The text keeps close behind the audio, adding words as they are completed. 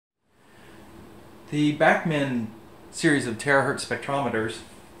The Bakman series of terahertz spectrometers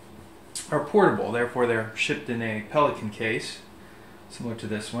are portable, therefore they're shipped in a Pelican case, similar to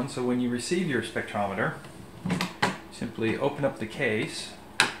this one. So when you receive your spectrometer, simply open up the case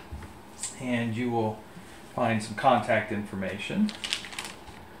and you will find some contact information,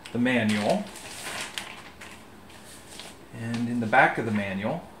 the manual, and in the back of the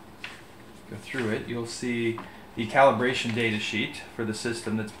manual, go through it, you'll see the calibration data sheet for the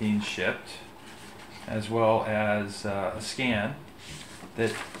system that's being shipped, as well as a scan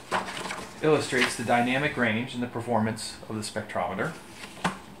that illustrates the dynamic range and the performance of the spectrometer.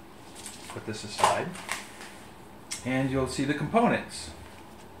 Put this aside, and you'll see the components.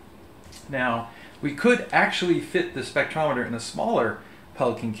 Now, we could actually fit the spectrometer in a smaller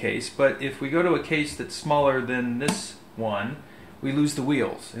Pelican case, but if we go to a case that's smaller than this one, we lose the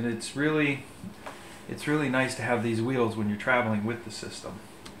wheels, and it's really nice to have these wheels when you're traveling with the system.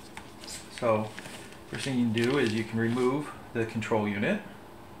 So first thing you can do is you can remove the control unit.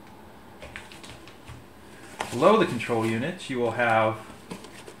 Below the control unit you will have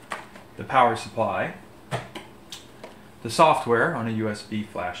the power supply, the software on a USB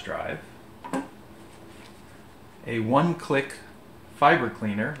flash drive, a one-click fiber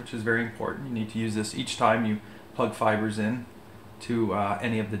cleaner, which is very important. You need to use this each time you plug fibers in to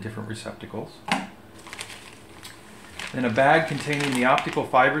any of the different receptacles. Then a bag containing the optical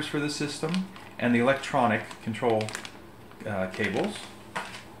fibers for the system and the electronic control cables.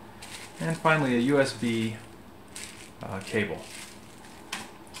 And finally a USB cable.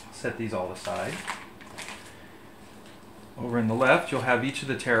 Set these all aside. Over in the left you'll have each of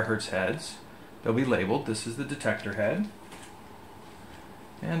the terahertz heads. They'll be labeled. This is the detector head.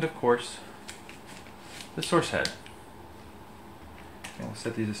 And of course the source head. And we'll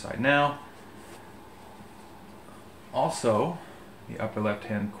set these aside now. Also, the upper left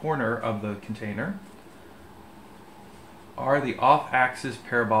hand corner of the container are the off-axis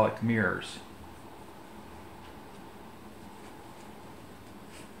parabolic mirrors.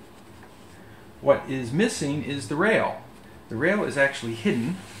 What is missing is the rail. The rail is actually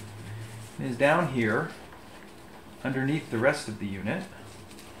hidden. It is down here underneath the rest of the unit.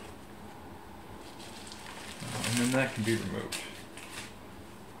 And then that can be removed.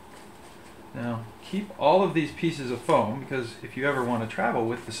 Now, keep all of these pieces of foam, because if you ever want to travel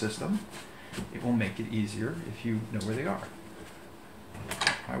with the system, it will make it easier if you know where they are.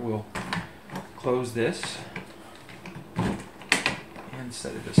 I will close this and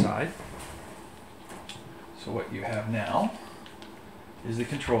set it aside. So what you have now is the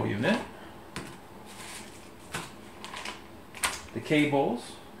control unit, the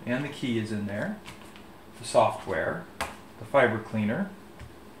cables and the key is in there, the software, the fiber cleaner,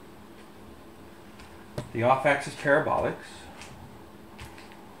 the off-axis parabolics,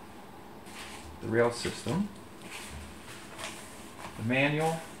 the rail system, the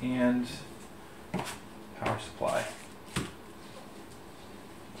manual, and power supply.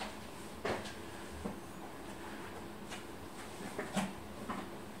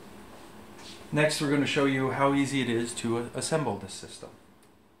 Next, we're going to show you how easy it is to assemble this system.